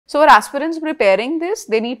So for aspirants preparing this,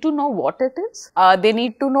 they need to know what it is. They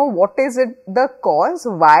need to know what is it the cause,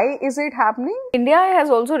 why is it happening. India has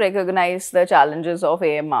also recognized the challenges of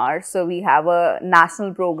AMR. So we have a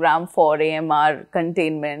national program for AMR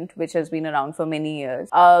containment, which has been around for many years.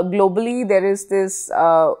 Globally, there is this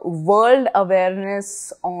World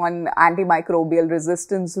Awareness on Antimicrobial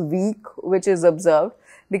Resistance Week, which is observed.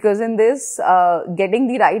 Because in this, getting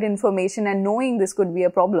the right information and knowing this could be a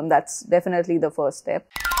problem, that's definitely the first step.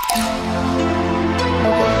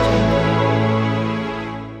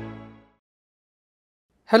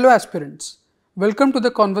 Hello aspirants, welcome to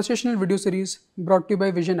the conversational video series brought to you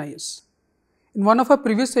by VisionIAS. In one of our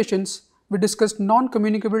previous sessions, we discussed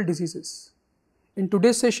non-communicable diseases. In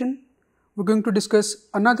today's session, we're going to discuss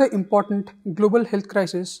another important global health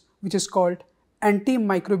crisis which is called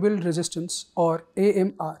Antimicrobial Resistance or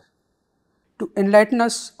AMR. To enlighten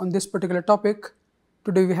us on this particular topic,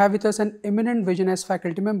 today we have with us an eminent VisionIAS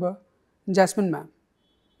faculty member, Jasmine Ma'am.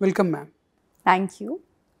 Welcome, ma'am. Thank you.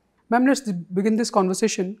 Ma'am, let's begin this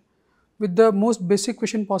conversation with the most basic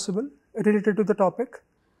question possible related to the topic.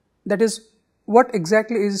 That is, what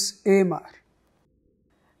exactly is AMR?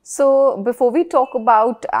 So before we talk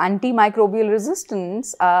about antimicrobial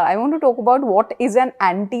resistance, I want to talk about what is an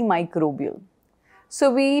antimicrobial. So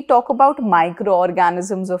we talk about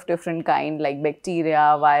microorganisms of different kind like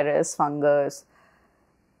bacteria, virus, fungus.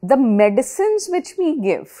 The medicines which we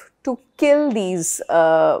give to kill these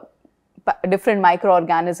different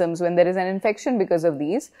microorganisms when there is an infection because of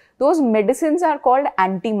these, those medicines are called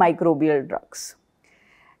antimicrobial drugs.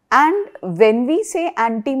 And when we say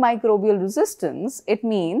antimicrobial resistance, it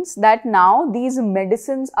means that now these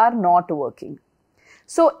medicines are not working.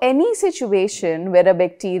 So any situation where a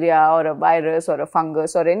bacteria or a virus or a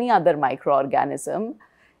fungus or any other microorganism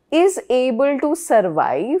is able to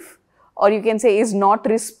survive, or you can say is not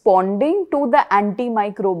responding to the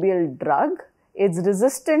antimicrobial drug, is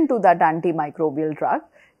resistant to that antimicrobial drug,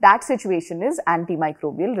 that situation is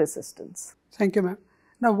antimicrobial resistance. Thank you, ma'am.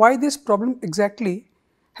 Now, why this problem exactly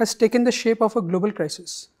has taken the shape of a global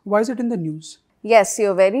crisis? Why is it in the news? Yes,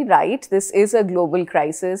 you're very right. This is a global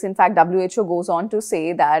crisis. In fact, WHO goes on to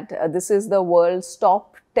say that this is the world's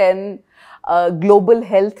top 10 global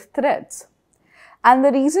health threats. And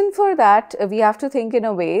the reason for that, we have to think in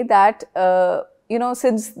a way that,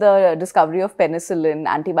 since the discovery of penicillin,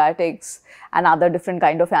 antibiotics, and other different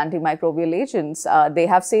kind of antimicrobial agents, they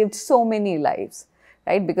have saved so many lives,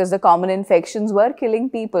 right? Because the common infections were killing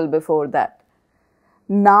people before that.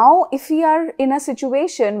 Now, if we are in a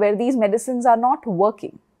situation where these medicines are not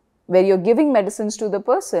working, where you're giving medicines to the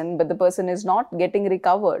person, but the person is not getting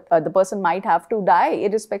recovered, the person might have to die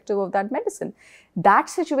irrespective of that medicine, that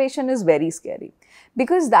situation is very scary.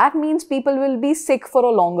 Because that means people will be sick for a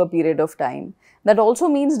longer period of time. That also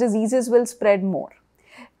means diseases will spread more.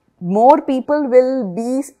 More people will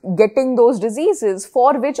be getting those diseases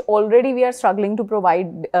for which already we are struggling to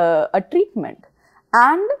provide a treatment.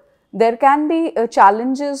 And there can be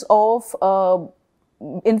challenges of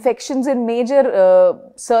infections in major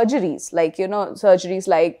surgeries, like, surgeries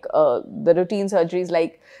like the routine surgeries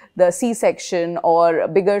like the C-section or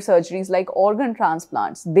bigger surgeries like organ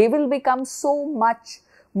transplants. They will become so much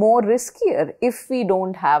more riskier if we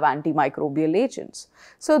don't have antimicrobial agents.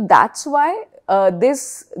 So that's why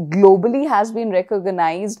this globally has been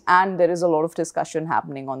recognized and there is a lot of discussion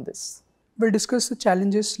happening on this. We'll discuss the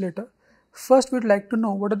challenges later. First, we'd like to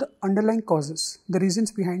know what are the underlying causes, the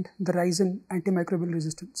reasons behind the rise in antimicrobial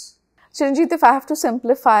resistance. Chiranjit, if I have to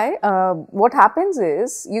simplify, what happens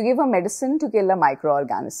is you give a medicine to kill a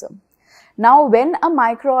microorganism. Now, when a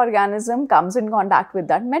microorganism comes in contact with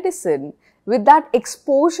that medicine, with that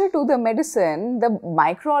exposure to the medicine, the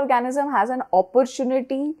microorganism has an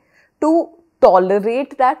opportunity to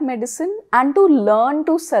tolerate that medicine and to learn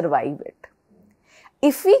to survive it.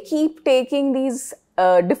 If we keep taking these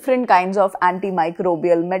different kinds of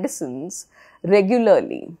antimicrobial medicines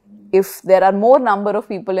regularly, if there are more number of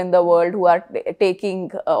people in the world who are taking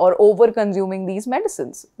or over consuming these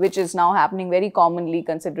medicines, which is now happening very commonly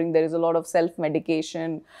considering there is a lot of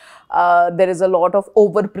self-medication, there is a lot of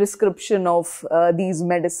over-prescription of these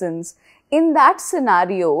medicines. In that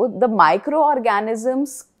scenario, the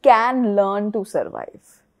microorganisms can learn to survive.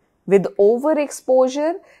 With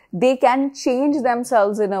overexposure, they can change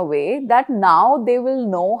themselves in a way that now they will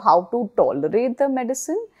know how to tolerate the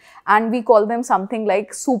medicine, and we call them something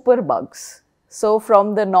like super bugs. So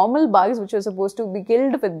from the normal bugs which are supposed to be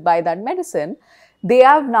killed by that medicine, they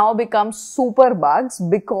have now become super bugs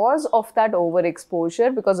because of that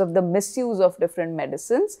overexposure, because of the misuse of different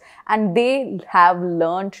medicines, and they have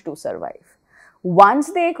learned to survive.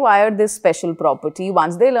 Once they acquire this special property,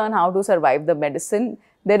 once they learn how to survive the medicine,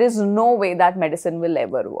 there is no way that medicine will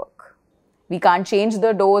ever work. We can't change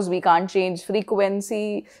the dose, we can't change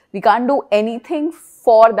frequency, we can't do anything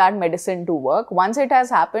for that medicine to work. Once it has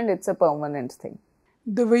happened, it's a permanent thing.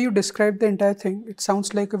 The way you describe the entire thing, it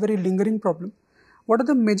sounds like a very lingering problem. What are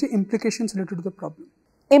the major implications related to the problem?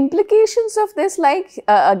 Implications of this,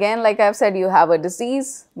 again, like I've said, you have a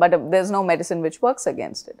disease, but there's no medicine which works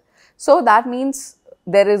against it. So that means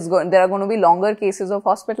there are going to be longer cases of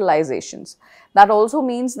hospitalizations. That also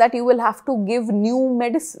means that you will have to give new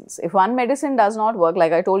medicines. If one medicine does not work,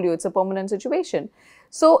 like I told you, it's a permanent situation.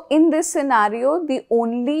 So in this scenario, the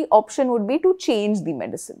only option would be to change the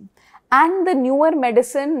medicine. And the newer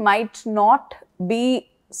medicine might not be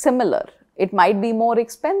similar. It might be more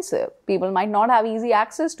expensive. People might not have easy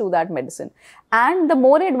access to that medicine. And the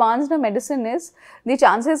more advanced a medicine is, the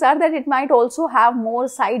chances are that it might also have more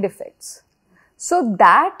side effects. So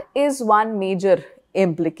that is one major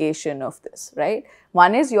implication of this, right?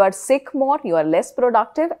 One is you are sick more, you are less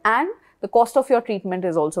productive, and the cost of your treatment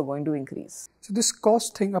is also going to increase. So this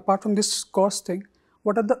cost thing, apart from this cost thing,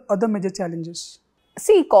 what are the other major challenges?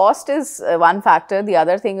 See, cost is one factor. The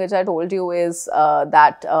other thing which I told you is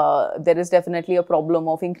that there is definitely a problem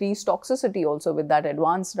of increased toxicity also with that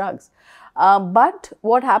advanced drugs. But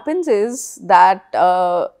what happens is that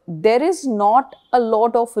there is not a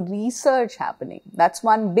lot of research happening. That's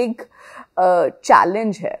one big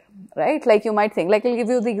challenge here, right? Like you might think, like I'll give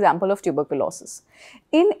you the example of tuberculosis.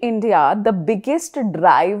 In India, the biggest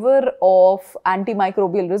driver of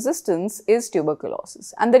antimicrobial resistance is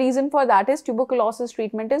tuberculosis. And the reason for that is tuberculosis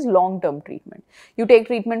treatment is long-term treatment. You take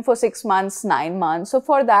treatment for 6 months, 9 months. So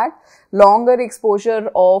for that, longer exposure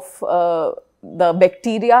of the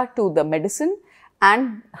bacteria to the medicine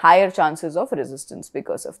and higher chances of resistance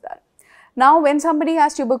because of that. Now, when somebody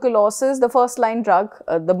has tuberculosis, the first line drug,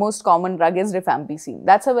 the most common drug is rifampicin.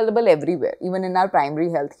 That's available everywhere, even in our primary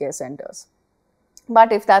healthcare centers.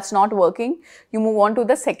 But if that's not working, you move on to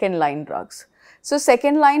the second line drugs. So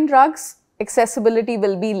second line drugs, accessibility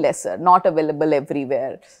will be lesser, not available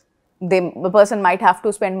everywhere. The person might have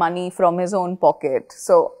to spend money from his own pocket,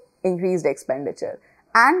 so increased expenditure.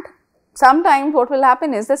 And sometimes what will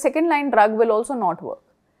happen is the second line drug will also not work.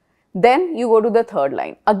 Then you go to the third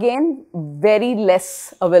line. Again, very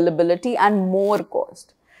less availability and more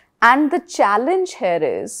cost. And the challenge here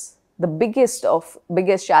is, the biggest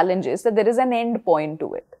challenge is that there is an end point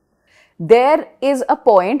to it. There is a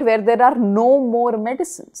point where there are no more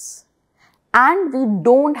medicines. And we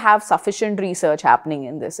don't have sufficient research happening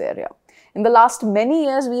in this area. In the last many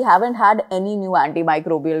years, we haven't had any new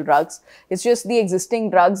antimicrobial drugs. It's just the existing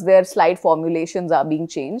drugs, their slight formulations are being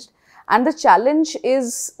changed. And the challenge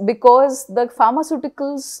is because the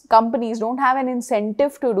pharmaceuticals companies don't have an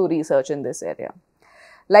incentive to do research in this area.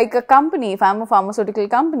 Like a company, if I'm a pharmaceutical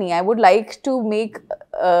company, I would like to make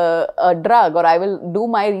a drug, or I will do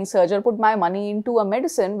my research or put my money into a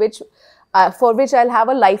medicine for which I'll have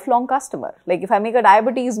a lifelong customer. Like if I make a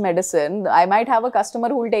diabetes medicine, I might have a customer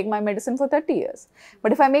who will take my medicine for 30 years.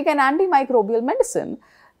 But if I make an antimicrobial medicine,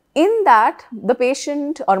 in that the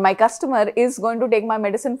patient or my customer is going to take my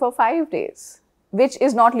medicine for 5 days, which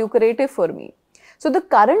is not lucrative for me. So the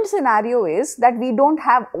current scenario is that we don't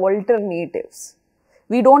have alternatives.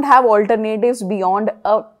 We don't have alternatives beyond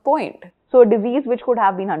a point. So a disease which could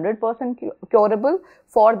have been 100% curable,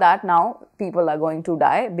 for that now people are going to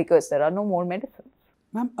die because there are no more medicines.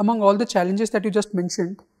 Ma'am, among all the challenges that you just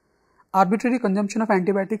mentioned, arbitrary consumption of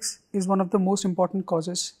antibiotics is one of the most important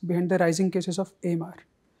causes behind the rising cases of AMR.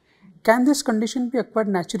 Can this condition be acquired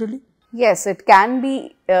naturally? Yes, it can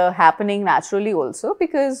be happening naturally also,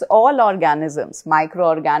 because all organisms,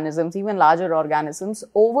 microorganisms, even larger organisms,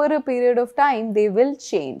 over a period of time, they will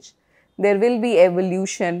change. There will be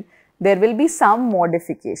evolution, there will be some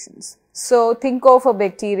modifications. So think of a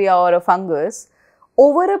bacteria or a fungus,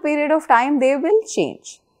 over a period of time, they will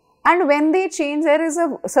change. And when they change, there is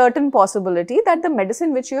a certain possibility that the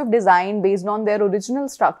medicine which you have designed based on their original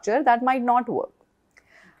structure, that might not work.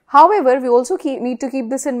 However, we also need to keep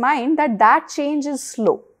this in mind that change is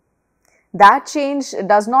slow. That change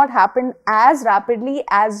does not happen as rapidly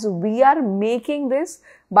as we are making this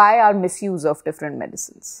by our misuse of different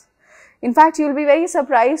medicines. In fact, you will be very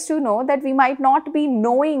surprised to know that we might not be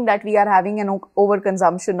knowing that we are having an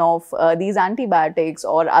overconsumption of these antibiotics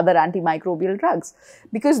or other antimicrobial drugs,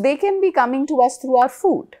 because they can be coming to us through our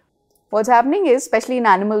food. What's happening is, especially in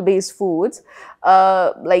animal-based foods,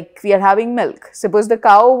 like we are having milk. Suppose the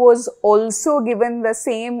cow was also given the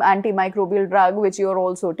same antimicrobial drug which you are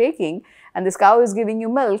also taking, and this cow is giving you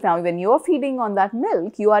milk. Now, when you are feeding on that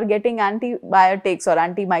milk, you are getting antibiotics or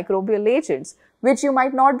antimicrobial agents, which you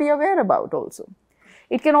might not be aware about also.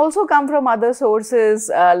 It can also come from other sources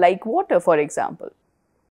like water, for example.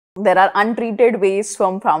 There are untreated waste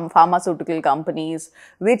from pharmaceutical companies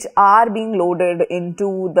which are being loaded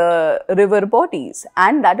into the river bodies,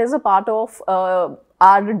 and that is a part of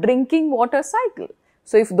our drinking water cycle.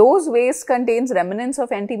 So if those waste contains remnants of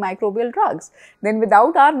antimicrobial drugs, then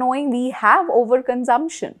without our knowing, we have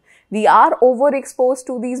overconsumption. We are overexposed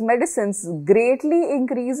to these medicines, greatly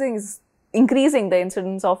increasing the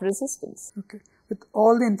incidence of resistance. Okay. With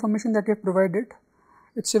all the information that you have provided,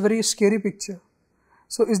 it's a very scary picture.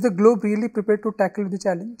 So is the globe really prepared to tackle the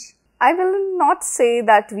challenge? I will not say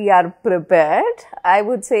that we are prepared. I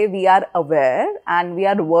would say we are aware and we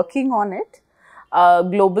are working on it.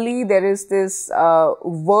 Globally, there is this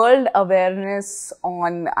World Awareness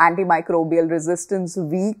on Antimicrobial Resistance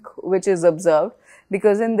Week, which is observed,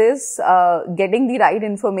 because in this, getting the right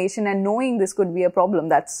information and knowing this could be a problem,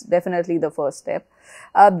 that's definitely the first step.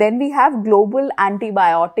 Then we have Global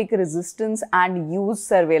Antibiotic Resistance and Use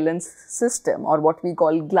Surveillance System, or what we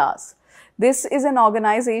call GLAS. This is an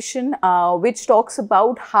organization which talks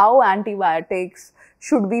about how antibiotics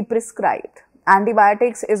should be prescribed.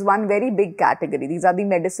 Antibiotics is one very big category. These are the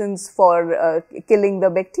medicines for killing the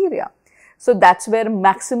bacteria. So that's where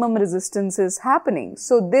maximum resistance is happening.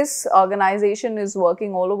 So this organization is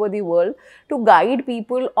working all over the world to guide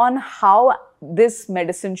people on how this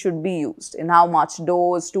medicine should be used, in how much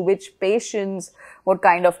dose, to which patients, what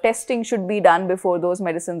kind of testing should be done before those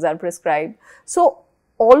medicines are prescribed. So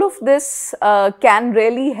all of this can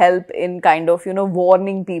really help in kind of,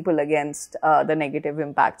 warning people against the negative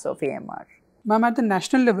impacts of AMR. Ma'am, at the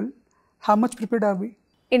national level, how much prepared are we?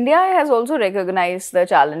 India has also recognized the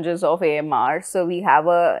challenges of AMR. So we have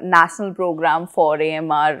a national program for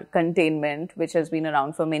AMR containment, which has been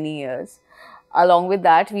around for many years. Along with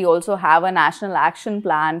that, we also have a national action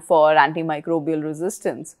plan for antimicrobial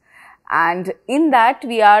resistance. And in that,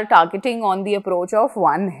 we are targeting on the approach of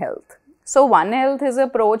One Health. So One Health is an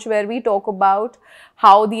approach where we talk about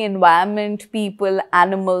how the environment, people,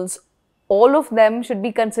 animals, all of them should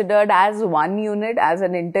be considered as one unit, as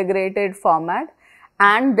an integrated format,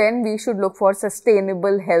 and then we should look for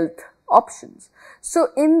sustainable health options. So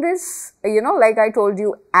in this, like I told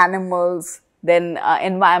you, animals, then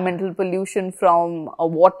environmental pollution from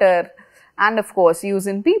water, and of course use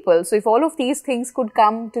in people. So if all of these things could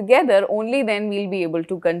come together, only then we'll be able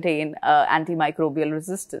to contain antimicrobial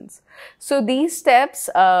resistance. So these steps,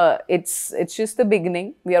 it's just the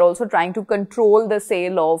beginning. We are also trying to control the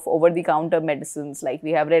sale of over-the-counter medicines, like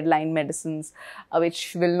we have red line medicines,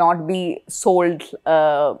 which will not be sold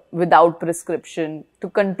without prescription, to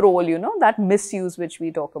control, that misuse which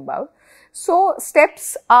we talk about. So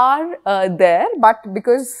steps are there, but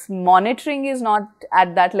because monitoring is not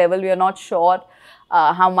at that level, we are not sure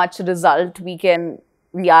how much result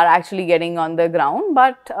we are actually getting on the ground.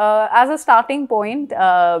 But as a starting point,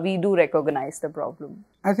 we do recognize the problem.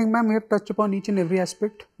 I think, ma'am, we have touched upon each and every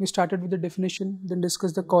aspect. We started with the definition, then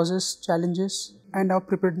discussed the causes, challenges, and our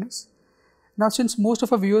preparedness. Now, since most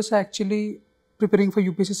of our viewers are actually preparing for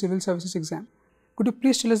UPSC Civil Services Exam, could you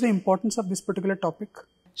please tell us the importance of this particular topic?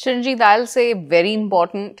 Shiranjit, I'll say very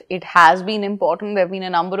important. It has been important. There have been a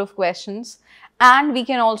number of questions, and we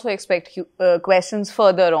can also expect questions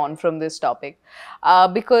further on from this topic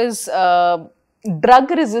because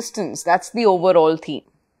drug resistance, that's the overall theme.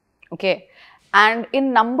 Okay. And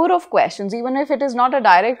in number of questions, even if it is not a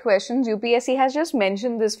direct question, UPSC has just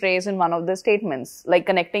mentioned this phrase in one of the statements, like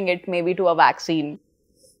connecting it maybe to a vaccine.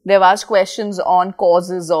 They've asked questions on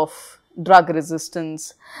causes of drug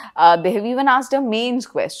resistance. They have even asked a mains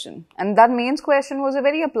question, and that mains question was a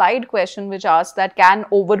very applied question which asked that can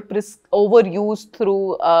overuse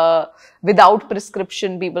through without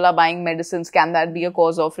prescription, people are buying medicines, can that be a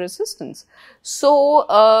cause of resistance?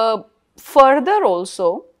 So further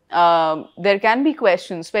also there can be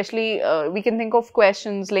questions, especially we can think of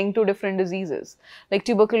questions linked to different diseases like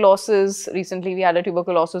tuberculosis. Recently we had a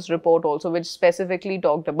tuberculosis report also which specifically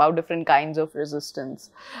talked about different kinds of resistance.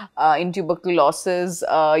 In tuberculosis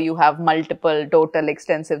you have multiple, total,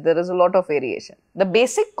 extensive, there is a lot of variation. The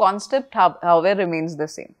basic concept however remains the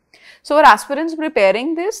same. So for aspirants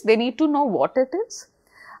preparing this, they need to know what it is,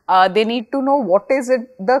 they need to know what is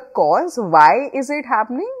it the cause, why is it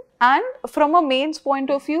happening. And from a mains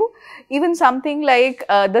point of view, even something like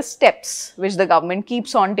the steps which the government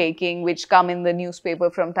keeps on taking, which come in the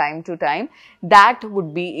newspaper from time to time, that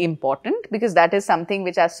would be important because that is something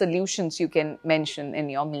which as solutions you can mention in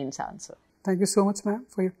your mains answer. Thank you so much, ma'am,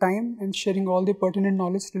 for your time and sharing all the pertinent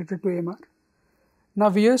knowledge related to AMR.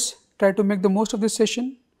 Now, viewers, try to make the most of this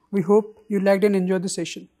session. We hope you liked and enjoyed the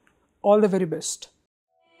session. All the very best.